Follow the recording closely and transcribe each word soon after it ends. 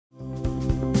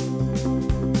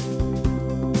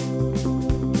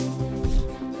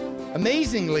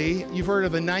Amazingly, you've heard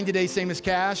of the 90-day same as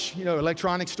cash. You know,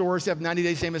 electronic stores have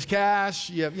 90-day same as cash.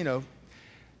 You have,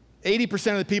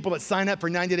 80% of the people that sign up for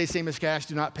 90-day same as cash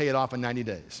do not pay it off in 90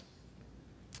 days.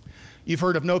 You've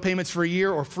heard of no payments for a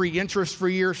year or free interest for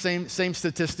a year, same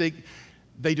statistic.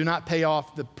 They do not pay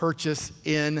off the purchase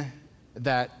in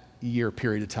that year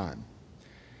period of time.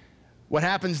 What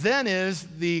happens then is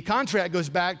the contract goes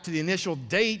back to the initial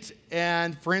date,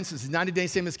 and for instance, 90-day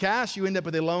same as cash, you end up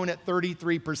with a loan at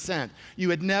 33%. You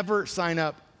would never sign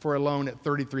up for a loan at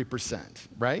 33%,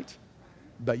 right?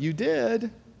 But you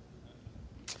did.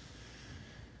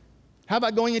 How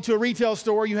about going into a retail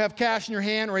store, you have cash in your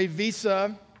hand or a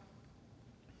Visa,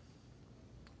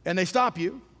 and they stop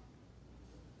you.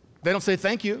 They don't say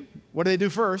thank you. What do they do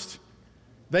first?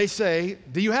 They say,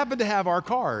 do you happen to have our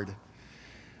card?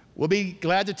 We'll be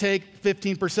glad to take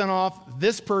 15% off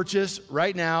this purchase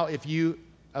right now if you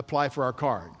apply for our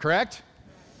card, correct?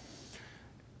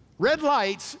 Red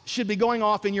lights should be going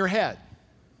off in your head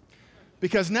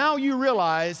because now you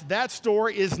realize that store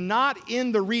is not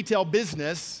in the retail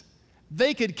business.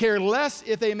 They could care less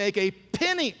if they make a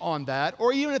penny on that,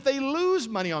 or even if they lose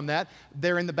money on that,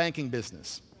 they're in the banking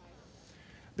business.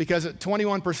 Because at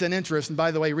 21% interest, and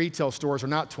by the way, retail stores are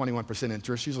not 21%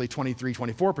 interest, usually 23,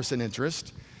 24%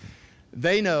 interest,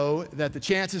 they know that the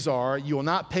chances are you will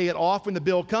not pay it off when the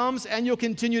bill comes, and you'll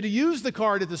continue to use the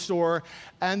card at the store,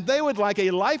 and they would like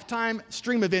a lifetime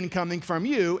stream of income from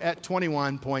you at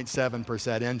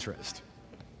 21.7% interest.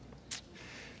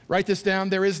 Write this down.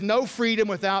 There is no freedom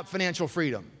without financial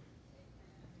freedom.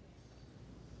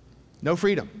 No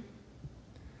freedom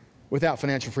without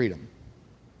financial freedom.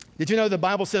 Did you know the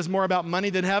Bible says more about money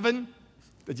than heaven?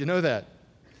 Did you know that?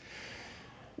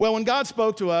 Well, when God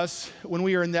spoke to us, when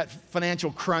we were in that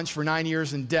financial crunch for 9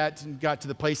 years in debt and got to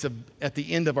the place of at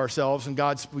the end of ourselves, and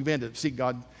we began to seek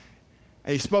God,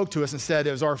 and He spoke to us and said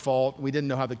it was our fault. We didn't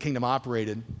know how the kingdom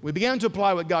operated. We began to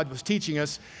apply what God was teaching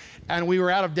us, and we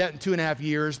were out of debt in 2.5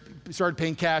 years, started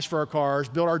paying cash for our cars,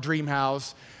 built our dream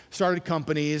house, started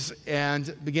companies,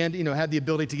 and began to, had the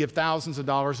ability to give thousands of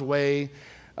dollars away.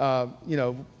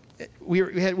 We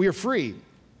were free.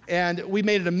 And we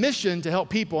made it a mission to help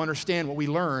people understand what we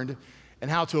learned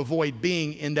and how to avoid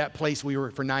being in that place we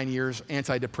were for 9 years,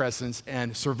 antidepressants,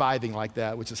 and surviving like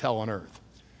that, which is hell on earth.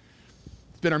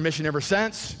 It's been our mission ever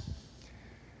since.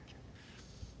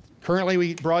 Currently,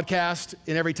 we broadcast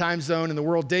in every time zone in the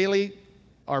world daily.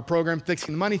 Our program,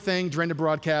 Fixing the Money Thing, Drenda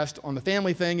broadcast on the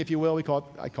family thing, if you will. I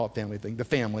call it family thing, the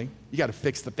family. You got to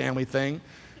fix the family thing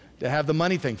to have the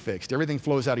money thing fixed. Everything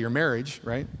flows out of your marriage,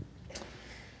 right?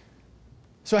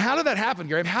 So how did that happen,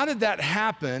 Gary? How did that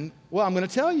happen? Well, I'm going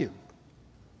to tell you.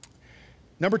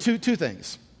 Number two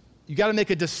things. You got to make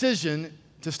a decision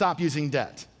to stop using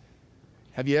debt.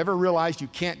 Have you ever realized you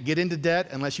can't get into debt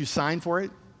unless you sign for it?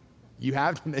 You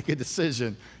have to make a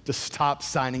decision to stop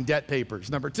signing debt papers.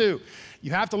 Number two,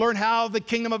 you have to learn how the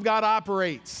kingdom of God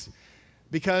operates,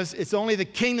 because it's only the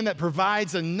kingdom that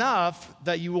provides enough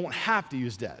that you won't have to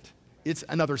use debt. It's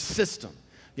another system.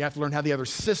 You have to learn how the other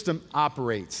system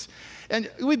operates. And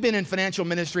we've been in financial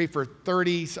ministry for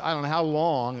 30, I don't know how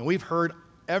long, and we've heard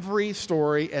every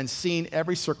story and seen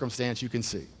every circumstance you can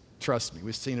see. Trust me,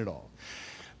 we've seen it all.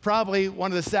 Probably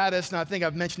one of the saddest, and I think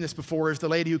I've mentioned this before, is the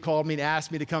lady who called me and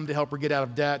asked me to come to help her get out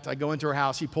of debt. I go into her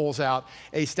house, she pulls out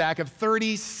a stack of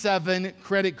 37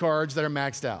 credit cards that are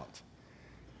maxed out.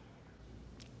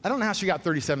 I don't know how she got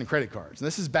 37 credit cards. And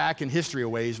this is back in history of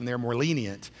ways when they were more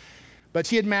lenient. But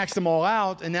she had maxed them all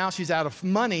out, and now she's out of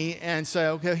money, and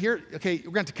so, we're going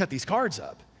to have to cut these cards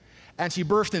up. And she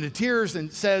burst into tears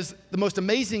and says the most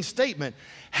amazing statement: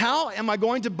 how am I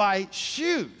going to buy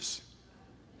shoes?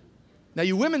 Now,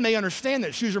 you women may understand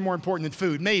that shoes are more important than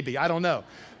food, maybe, I don't know.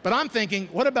 But I'm thinking,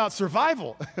 what about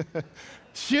survival?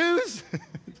 Shoes?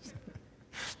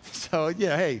 So,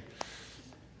 yeah, hey.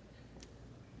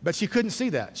 But she couldn't see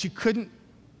that. She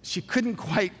couldn't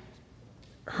quite,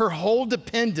 her whole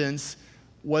dependence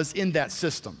was in that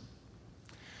system.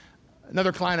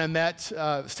 Another client I met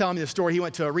was telling me the story. He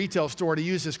went to a retail store to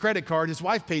use his credit card. His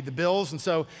wife paid the bills, and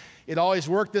so it always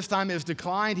worked. This time it was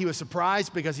declined. He was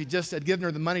surprised because he just had given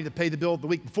her the money to pay the bill the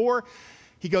week before.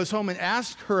 He goes home and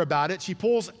asks her about it. She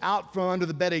pulls out from under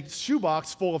the bed a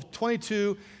shoebox full of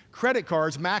 22 credit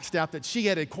cards maxed out that she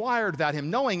had acquired without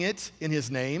him knowing it in his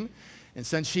name. And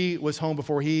since she was home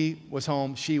before he was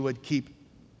home, she would keep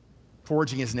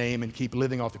forging his name and keep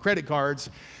living off the credit cards.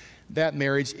 That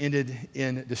marriage ended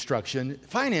in destruction.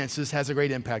 Finances has a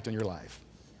great impact on your life,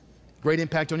 great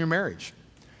impact on your marriage.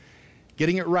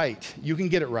 Getting it right, you can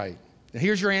get it right. Now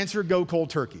here's your answer: go cold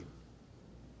turkey.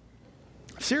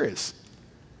 I'm serious.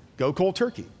 Go cold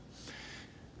turkey.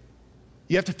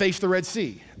 You have to face the Red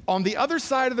Sea. On the other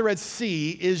side of the Red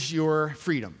Sea is your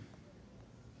freedom.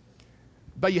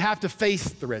 But you have to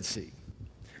face the Red Sea.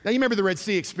 Now, you remember the Red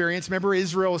Sea experience. Remember,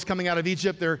 Israel is coming out of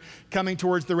Egypt. They're coming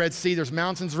towards the Red Sea. There's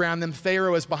mountains around them.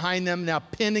 Pharaoh is behind them, now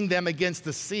pinning them against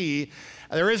the sea.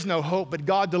 There is no hope, but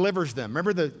God delivers them.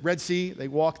 Remember the Red Sea? They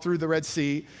walk through the Red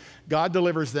Sea. God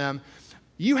delivers them.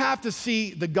 You have to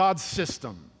see the God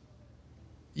system.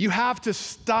 You have to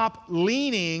stop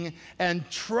leaning and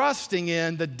trusting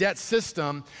in the debt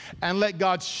system and let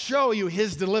God show you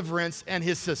his deliverance and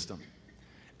his system.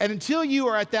 And until you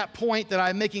are at that point that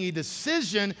I'm making a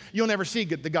decision, you'll never see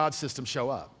the God system show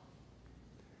up.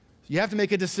 You have to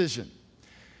make a decision.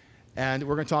 And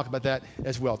we're going to talk about that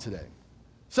as well today.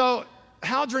 So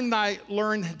how Drenda and I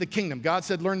learned the kingdom. God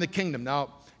said, learn the kingdom.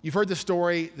 Now, you've heard the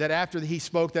story that after he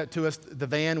spoke that to us, the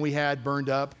van we had burned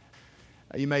up.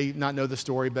 You may not know the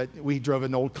story, but we drove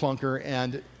an old clunker,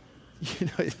 and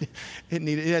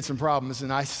it had some problems.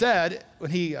 And I said,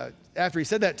 after he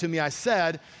said that to me, I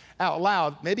said out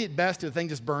loud, maybe at best the thing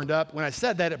just burned up. When I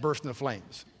said that, it burst into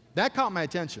flames. That caught my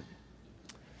attention.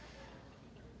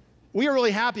 We were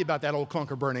really happy about that old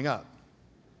clunker burning up.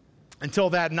 Until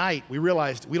that night, we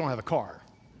realized we don't have a car.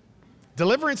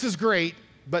 Deliverance is great,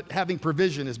 but having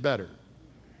provision is better.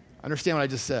 Understand what I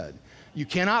just said. You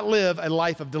cannot live a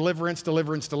life of deliverance,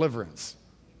 deliverance, deliverance.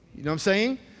 You know what I'm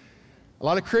saying? A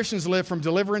lot of Christians live from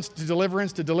deliverance to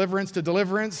deliverance to deliverance to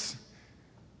deliverance.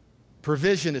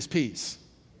 Provision is peace.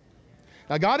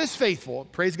 Now, God is faithful.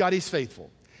 Praise God, he's faithful.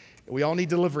 We all need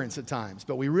deliverance at times,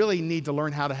 but we really need to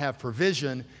learn how to have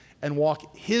provision and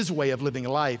walk his way of living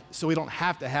life so we don't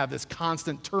have to have this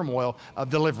constant turmoil of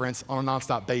deliverance on a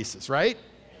nonstop basis, right?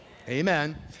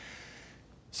 Amen.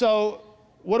 So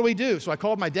what do we do? So I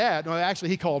called my dad. No, actually,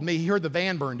 he called me. He heard the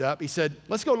van burned up. He said,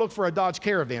 let's go look for a Dodge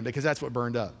Caravan because that's what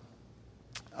burned up.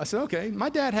 I said, okay. My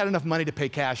dad had enough money to pay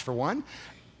cash for one.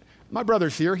 My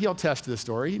brother's here. He'll attest to the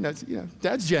story.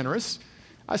 Dad's generous.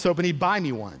 I was hoping he'd buy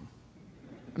me one.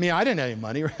 I mean, I didn't have any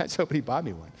money. Right? I was hoping he'd buy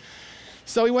me one.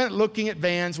 So we went looking at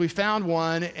vans. We found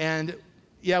one, and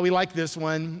yeah, we like this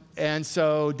one. And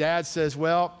so Dad says,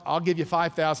 well, I'll give you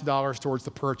 $5,000 towards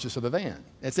the purchase of the van.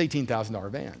 It's an $18,000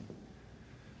 van.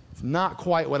 It's not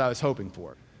quite what I was hoping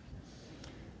for.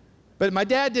 But my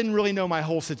dad didn't really know my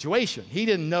whole situation. He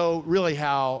didn't know really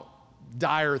how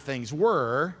dire things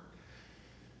were.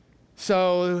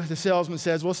 So the salesman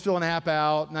says, well, let's fill an app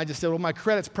out. And I just said, well, my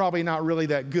credit's probably not really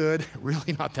that good.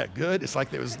 Really not that good? It's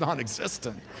like it was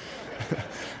non-existent.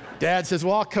 Dad says,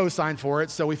 well, I'll co-sign for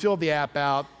it. So we filled the app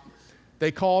out.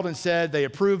 They called and said they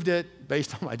approved it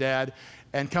based on my dad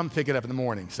and come pick it up in the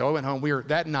morning. So I went home.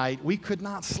 That night, we could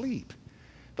not sleep.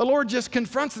 The Lord just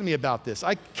confronted me about this.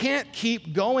 I can't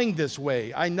keep going this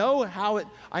way. I know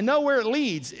where it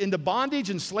leads, into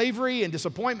bondage and slavery and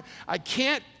disappointment. I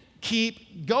can't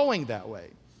keep going that way.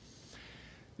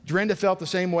 Drenda felt the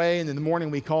same way, and in the morning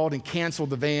we called and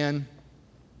canceled the van.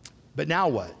 But now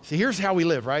what? See, here's how we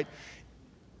live, right?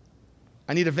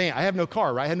 I need a van. I have no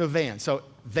car, right? I have no van. So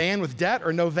van with debt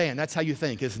or no van? That's how you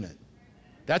think, isn't it?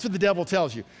 That's what the devil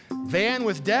tells you. Van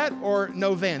with debt or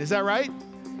no van. Is that right?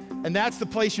 And that's the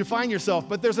place you find yourself.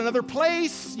 But there's another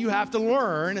place you have to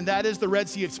learn, and that is the Red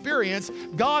Sea experience.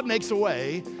 God makes a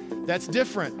way that's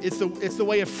different. It's the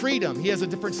way of freedom. He has a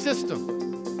different system.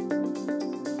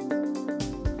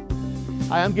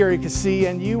 Hi, I'm Gary Keesee,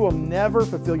 and you will never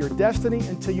fulfill your destiny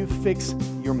until you fix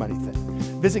your money thing.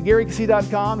 Visit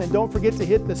GaryKeesee.com, and don't forget to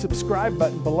hit the subscribe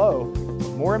button below for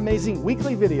more amazing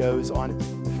weekly videos on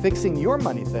fixing your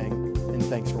money thing. And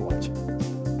thanks for watching.